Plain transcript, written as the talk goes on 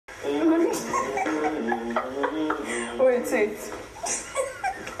wait.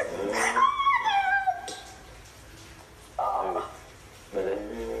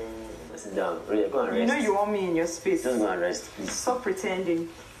 Sit down. Really, go and rest. You know you want me in your space. Just go and rest, please. Stop pretending.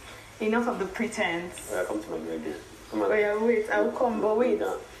 Enough of the pretense. Yeah, come to my bed then. Come on. Oh yeah, wait. I'll come, but wait.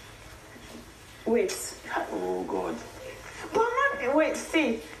 Wait. Oh God. But I'm not. Wait.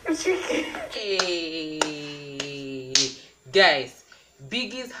 See. It's tricky. Hey, guys,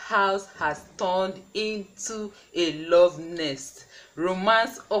 Biggie's house has turned into a love nest.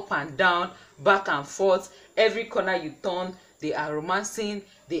 Romance up and down, back and forth. Every corner you turn, they are romancing,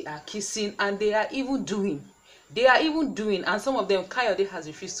 they are kissing, and they are even doing. And some of them Kayode has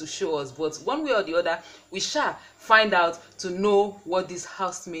refused to show us, but one way or the other we shall find out to know what these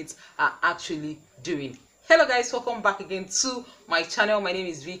housemates are actually doing. Hello guys, welcome back again to my channel. My name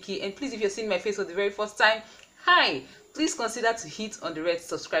is Vicky, and please, if you're seeing my face for the very first time, hi, please consider to hit on the red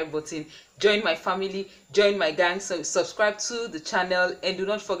subscribe button, join my family, join my gang, so subscribe to the channel, and do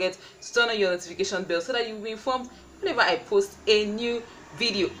not forget to turn on your notification bell so that you'll be informed whenever I post a new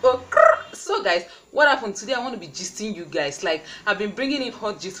video. So guys, what happened today? I want to be gisting you guys. Like, I've been bringing in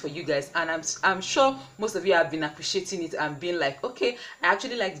hot gist for you guys, and I'm sure most of you have been appreciating it and being like, okay, I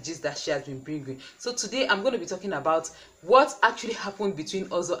actually like the gist that she has been bringing. So today I'm going to be talking about what actually happened between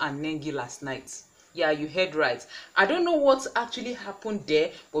Ozo and Nengi last night. Yeah, you heard right. I don't know what actually happened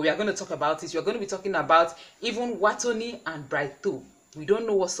there, but we are going to talk about it. We are going to be talking about even Wathoni and BrightO. We don't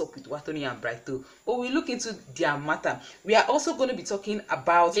know what's up with Wathoni and BrightO, but we look into their matter. We are also going to be talking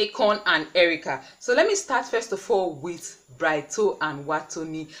about Akon and Erica. So let me start first of all with BrightO and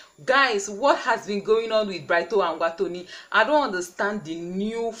Wathoni. Guys, what has been going on with BrightO and Wathoni? I don't understand the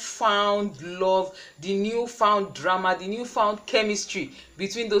newfound love, the newfound drama, the newfound chemistry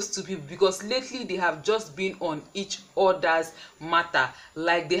between those two people, because lately they have just been on each other's matter.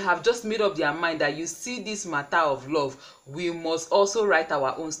 Like, they have just made up their mind that, you see, this matter of love, we must also write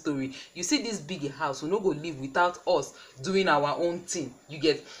our own story. You see, this big house, we no go live without us doing our own thing. You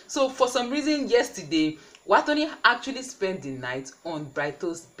get? So for some reason yesterday, Wathoni actually spent the night on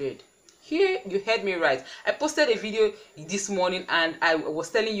BrightO's bed. Here, you heard me right. I posted a video this morning and I was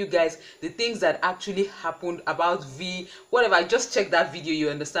telling you guys the things that actually happened about V, whatever. I just checked that video, you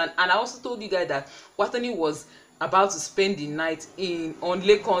understand? And I also told you guys that Wathoni was about to spend the night on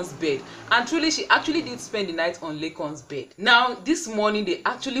Lakon's bed, and truly she actually did spend the night on Lakon's bed. Now this morning they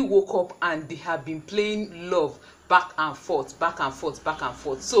actually woke up and they have been playing love back and forth, back and forth, back and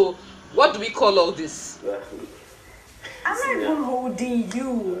forth. So what do we call all this? I'm not even holding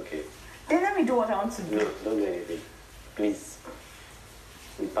you. Okay. Then let me do what I want to do. No, don't do anything. Please.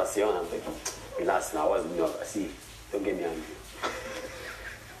 We pass you on and like, relax now. What's no? See, don't get me angry.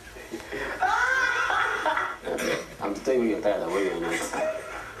 I'm to tell you when you're tired and when you're not.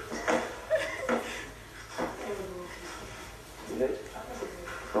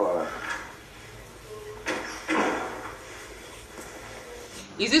 Oh,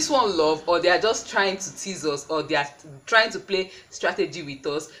 is this one love, or they are just trying to tease us, or they are trying to play strategy with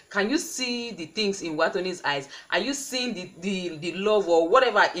us? Can you see the things in Wathoni's eyes? Are you seeing the love or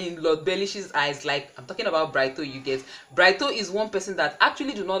whatever in Lord Bellish's eyes? Like, I'm talking about BrightO, you get. BrightO is one person that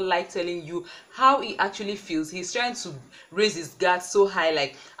actually do not like telling you how he actually feels. He's trying to raise his guard so high.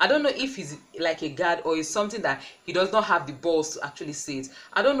 Like, I don't know if he's like a guard or it's something that he does not have the balls to actually say it.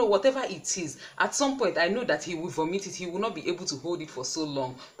 I don't know, whatever it is. At some point, I know that he will vomit it. He will not be able to hold it for so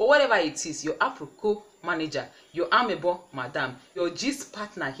long. But whatever it is, your Aproko manager, your Amebo madam, your gist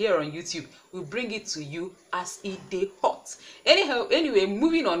partner here on YouTube will bring it to you as it dey hot. Anyway,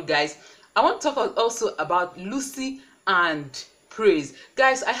 moving on, guys. I want to talk also about Lucy and Praise.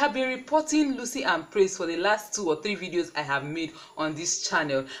 Guys, I have been reporting Lucy and Praise for the last 2 or 3 videos I have made on this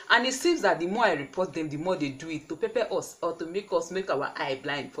channel, and it seems that the more I report them, the more they do it to pepper us or to make us make our eye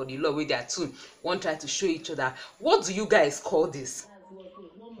blind for the love where they are two. One try to show each other. What do you guys call this?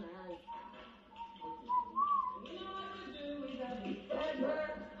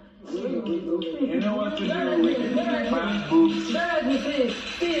 You know what to do with the big fat boobs.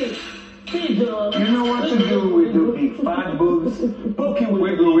 You know what to do with the big fat boobs. Poke it,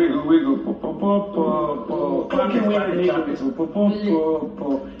 wiggle, wiggle, wiggle, po po po po po. Poke it with the chocolate, po po po po.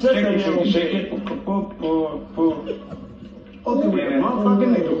 Shake it, shake it, shake it, po po po po. Poke it with the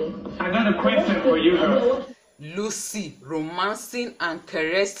motherfucking nigga. I got a question for you, girl. Lucy romancing and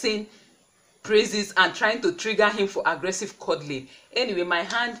caressing Praises and trying to trigger him for aggressive cuddling. Anyway, my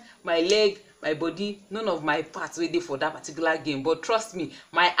hand, my leg, my body, none of my parts were there for that particular game. But trust me,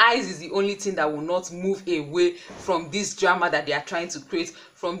 my eyes is the only thing that will not move away from this drama that they are trying to create,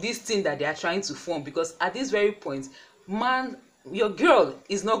 from this thing that they are trying to form. Because at this very point, man, your girl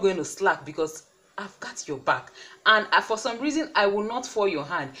is not going to slack, because I've got your back, and for some reason I will not fall your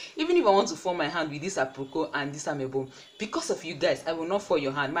hand. Even if I want to fall my hand with this aproko and this amebo, because of you guys I will not fall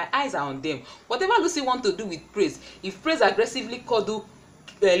your hand. My eyes are on them. Whatever Lucy want to do with Praise, if Praise aggressively cuddle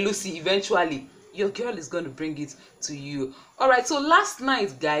Lucy, eventually your girl is going to bring it to you. All right, so last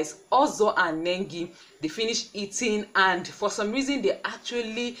night guys, Ozo and Nengi, they finished eating, and for some reason they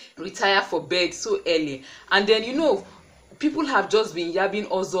actually retire for bed so early. And then, you know, people have just been yabbing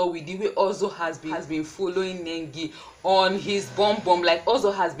Ozo with the way Ozo has been following Nengi on his bum. Like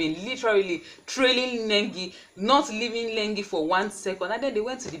Ozo has been literally trailing Nengi, not leaving Nengi for 1 second, and then they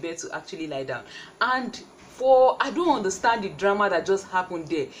went to the bed to actually lie down. And I don't understand the drama that just happened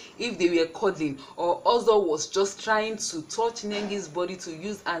there, if they were cuddling or Ozo was just trying to touch Nengi's body to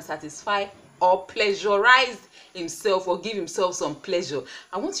use and satisfy or pleasurize himself or give himself some pleasure.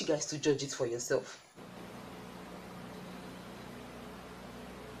 I want you guys to judge it for yourself.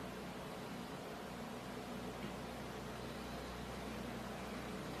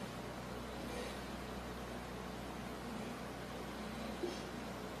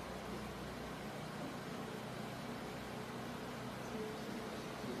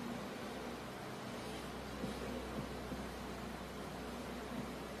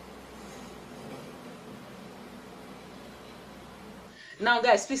 Now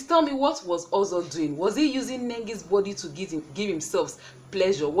guys, please tell me, what was Ozo doing? Was he using Nengi's body to give himself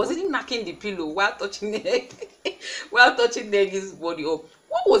pleasure? Was he knocking the pillow while touching Nengi's body up?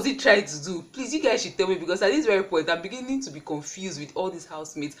 What was he trying to do? Please, you guys should tell me, because at this very point I'm beginning to be confused with all these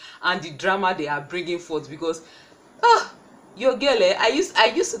housemates and the drama they are bringing forth. Because your girl, I used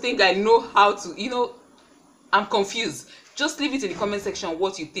to think I know how to, you know, I'm confused. Just leave it in the comment section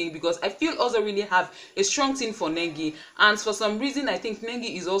what you think, because I feel Ozo really have a strong thing for Nengi, and for some reason I think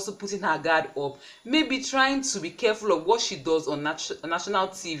Nengi is also putting her guard up, maybe trying to be careful of what she does on national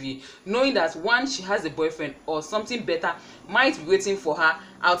TV, knowing that one, she has a boyfriend or something better might be waiting for her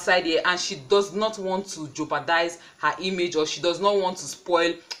outside here, and she does not want to jeopardize her image, or she does not want to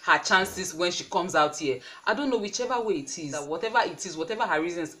spoil her chances when she comes out here. I don't know, whichever way it is, whatever it is, whatever her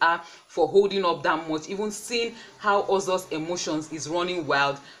reasons are for holding up that much, even seeing how Ozo's emotions is running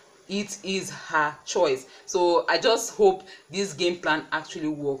wild, it is her choice. So I just hope this game plan actually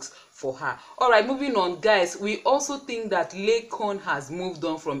works for her. All right, moving on guys, we also think that Laycon has moved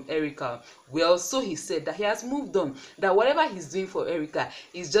on from Erica. Well, so he said that he has moved on, that whatever he's doing for Erica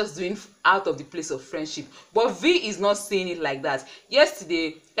is just doing out of the place of friendship. But V is not saying it like that.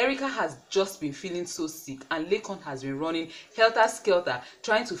 Yesterday, Erica has just been feeling so sick, and Laycon has been running helter-skelter,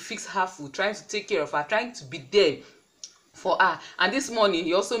 trying to fix her food, trying to take care of her, trying to be there for her. And this morning,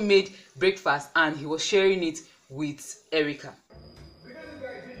 he also made breakfast and he was sharing it with Erica.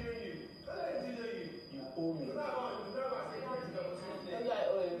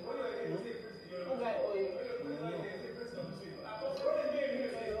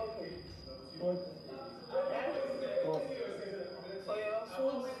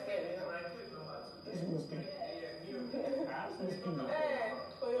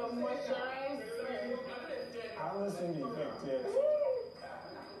 For your moisturizer. I haven't seen the effect yet.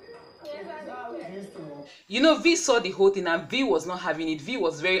 You know, V saw the whole thing and V was not having it. V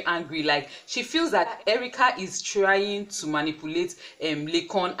was very angry. Like, she feels that Erica is trying to manipulate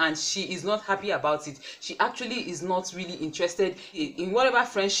Laycon, and she is not happy about it. She actually is not really interested in whatever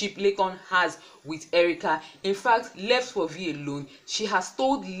friendship Laycon has with Erica. In fact, left for V alone, she has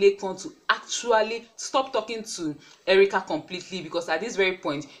told Laycon to actually stop talking to Erica completely, because at this very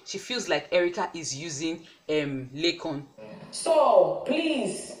point she feels like Erica is using Laycon. So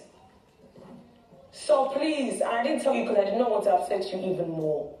please, and I didn't tell you because I did not want to upset you even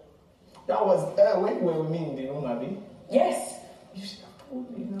more. That was when we were in the room, Abby. Yes. You should have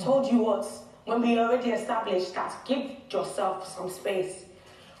told me. Told you what? When we already established that, give yourself some space.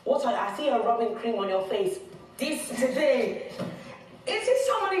 What I see a rubbing cream on your face. This today. Is it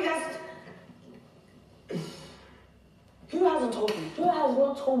somebody that's... Who hasn't told you? Who has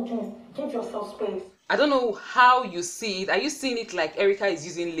not told you? Give yourself space. I don't know how you see it. Are you seeing it like Erica is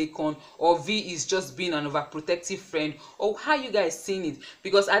using Laycon, or V is just being an overprotective friend, or how you guys seeing it?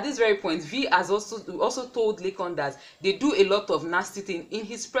 Because at this very point, V has also told Laycon that they do a lot of nasty things in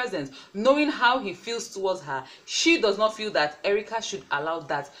his presence. Knowing how he feels towards her, she does not feel that Erica should allow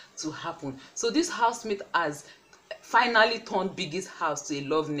that to happen. So this housemate has finally turned Biggie's house to a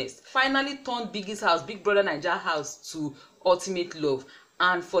love nest. Finally turned Biggie's house, Big Brother Naija house, to ultimate love.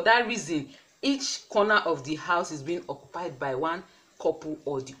 And for that reason, each corner of the house is being occupied by one couple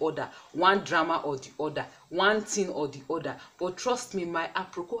or the other, one drama or the other, one thing or the other. But trust me, my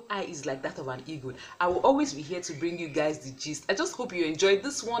aproko eye is like that of an eagle. I will always be here to bring you guys the gist. I just hope you enjoyed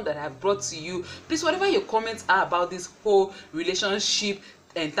this one that I have brought to you. Please, whatever your comments are about this whole relationship,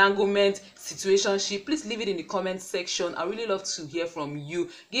 entanglement, situationship, please leave it in the comment section. I really love to hear from you.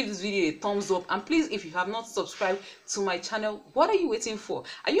 Give this video a thumbs up, and please, if you have not subscribed to my channel, what are you waiting for?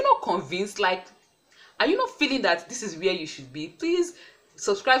 Are you not convinced? Like, are you not feeling that this is where you should be? Please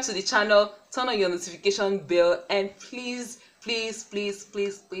subscribe to the channel, turn on your notification bell, and please leave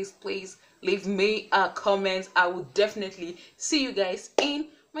me a comment. I will definitely see you guys in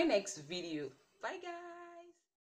my next video. Bye guys.